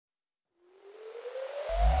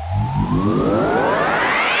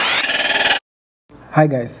Hi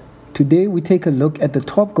guys, today we take a look at the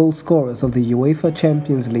top goal scorers of the UEFA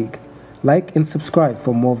Champions League. Like and subscribe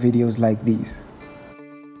for more videos like these.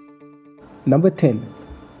 Number 10.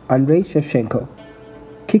 Andrei Shevchenko.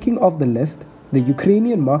 Kicking off the list, the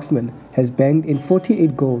Ukrainian marksman has banged in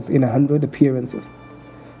 48 goals in 100 appearances.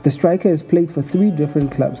 The striker has played for 3 different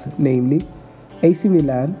clubs, namely AC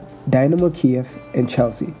Milan, Dynamo Kiev and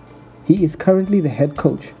Chelsea. He is currently the head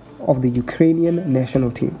coach of the Ukrainian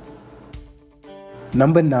national team.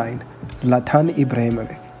 Number 9. Zlatan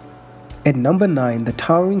Ibrahimovic. At number 9, the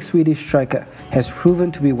towering Swedish striker has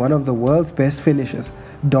proven to be one of the world's best finishers,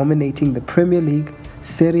 dominating the Premier League,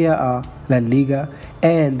 Serie A, La Liga,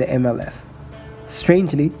 and the MLS.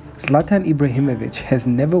 Strangely, Zlatan Ibrahimovic has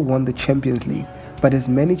never won the Champions League, but has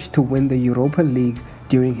managed to win the Europa League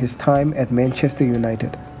during his time at Manchester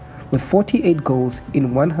United. With 48 goals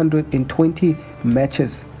in 120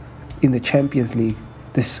 matches in the Champions League,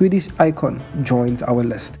 the Swedish icon joins our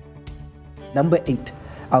list. Number 8.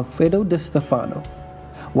 Alfredo Di Stefano.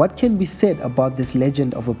 What can be said about this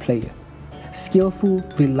legend of a player? Skillful,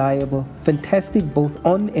 reliable, fantastic both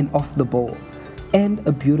on and off the ball, and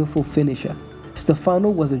a beautiful finisher. Stefano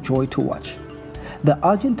was a joy to watch. The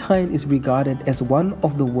Argentine is regarded as one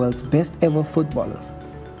of the world's best ever footballers.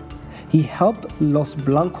 He helped Los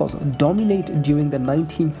Blancos dominate during the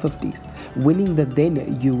 1950s, winning the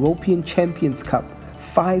then European Champions Cup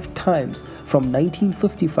 5 times from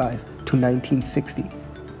 1955 to 1960,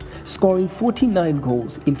 scoring 49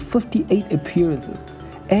 goals in 58 appearances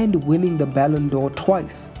and winning the Ballon d'Or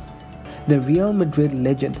twice. The Real Madrid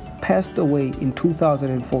legend passed away in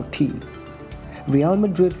 2014. Real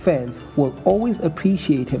Madrid fans will always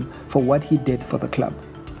appreciate him for what he did for the club.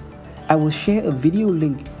 I will share a video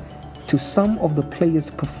link to some of the players'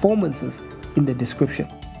 performances in the description.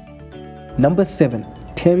 Number 7.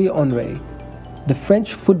 Thierry Henry. The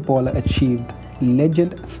French footballer achieved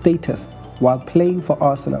legend status while playing for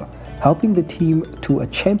Arsenal, helping the team to a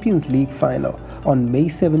Champions League final on May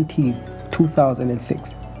 17, 2006.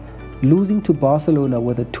 Losing to Barcelona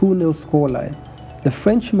with a 2-0 scoreline, the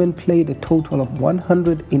Frenchman played a total of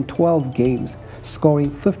 112 games, scoring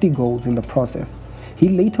 50 goals in the process. He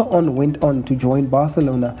later on went on to join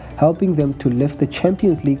Barcelona, helping them to lift the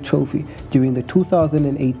Champions League trophy during the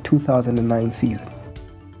 2008-2009 season.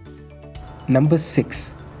 Number 6.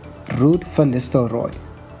 Ruud van Nistelrooy.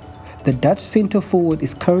 The Dutch centre-forward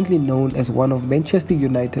is currently known as one of Manchester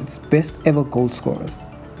United's best ever goal scorers.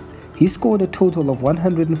 He scored a total of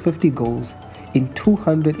 150 goals in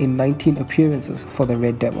 219 appearances for the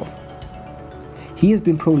Red Devils. He has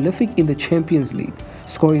been prolific in the Champions League,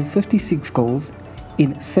 scoring 56 goals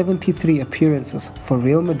in 73 appearances for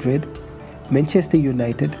Real Madrid, Manchester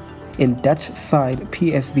United, and Dutch side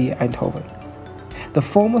PSV Eindhoven. The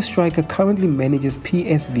former striker currently manages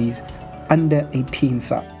PSV's under-18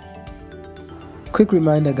 side. Quick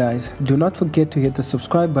reminder guys, do not forget to hit the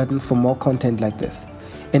subscribe button for more content like this,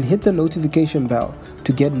 and hit the notification bell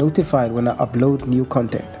to get notified when I upload new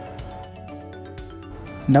content.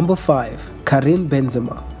 Number 5. Karim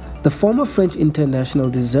Benzema. The former French international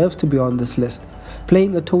deserves to be on this list,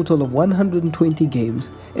 playing a total of 120 games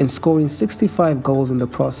and scoring 65 goals in the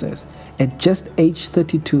process. At just age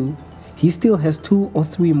 32, he still has 2 or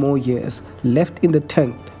 3 more years left in the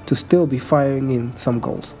tank to still be firing in some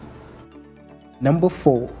goals. Number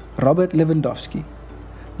 4. Robert Lewandowski.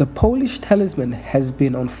 The Polish talisman has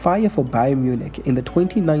been on fire for Bayern Munich in the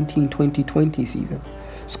 2019-2020 season,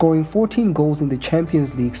 scoring 14 goals in the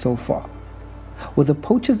Champions League so far. With a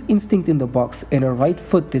poacher's instinct in the box and a right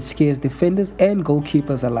foot that scares defenders and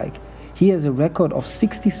goalkeepers alike, he has a record of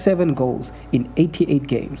 67 goals in 88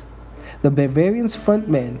 games. The Bavarian's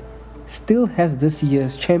frontman still has this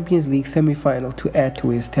year's Champions League semi-final to add to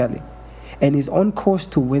his tally, and is on course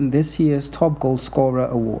to win this year's top goal scorer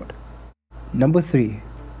award. Number 3.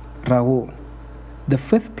 Raul. The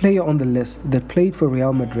 5th player on the list that played for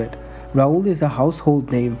Real Madrid, Raul is a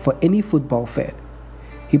household name for any football fan.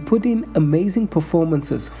 He put in amazing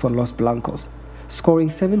performances for Los Blancos, scoring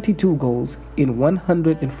 72 goals in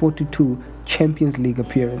 142 Champions League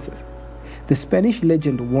appearances. The Spanish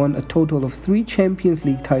legend won a total of 3 Champions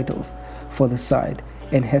League titles for the side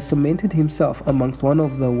and has cemented himself amongst one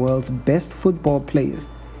of the world's best football players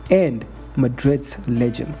and Madrid's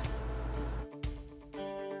legends.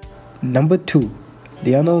 Number 2.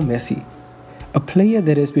 Lionel Messi. A player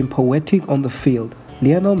that has been poetic on the field,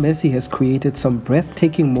 Lionel Messi has created some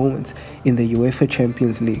breathtaking moments in the UEFA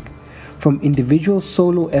Champions League. From individual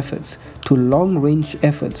solo efforts to long-range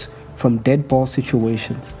efforts from dead ball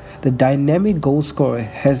situations, the dynamic goal scorer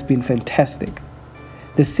has been fantastic.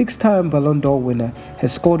 The six-time Ballon d'Or winner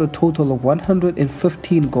has scored a total of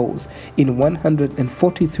 115 goals in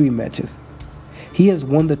 143 matches. He has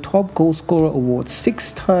won the top goal scorer award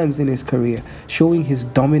 6 times in his career, showing his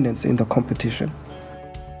dominance in the competition.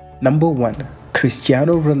 Number 1.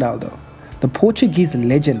 Cristiano Ronaldo. The Portuguese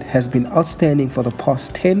legend has been outstanding for the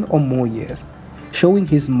past 10 or more years, showing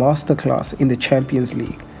his masterclass in the Champions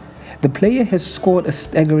League. The player has scored a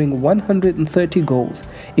staggering 130 goals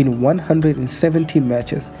in 170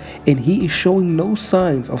 matches, and he is showing no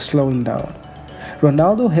signs of slowing down.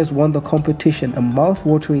 Ronaldo has won the competition a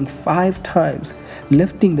mouth-watering 5 times,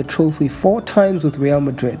 lifting the trophy 4 times with Real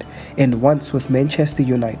Madrid and once with Manchester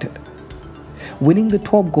United. Winning the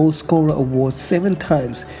top goal scorer award 7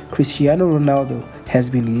 times, Cristiano Ronaldo has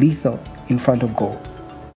been lethal in front of goal.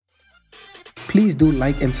 Please do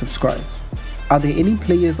like and subscribe. Are there any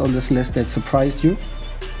players on this list that surprised you?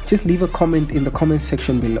 Just leave a comment in the comment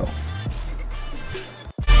section below.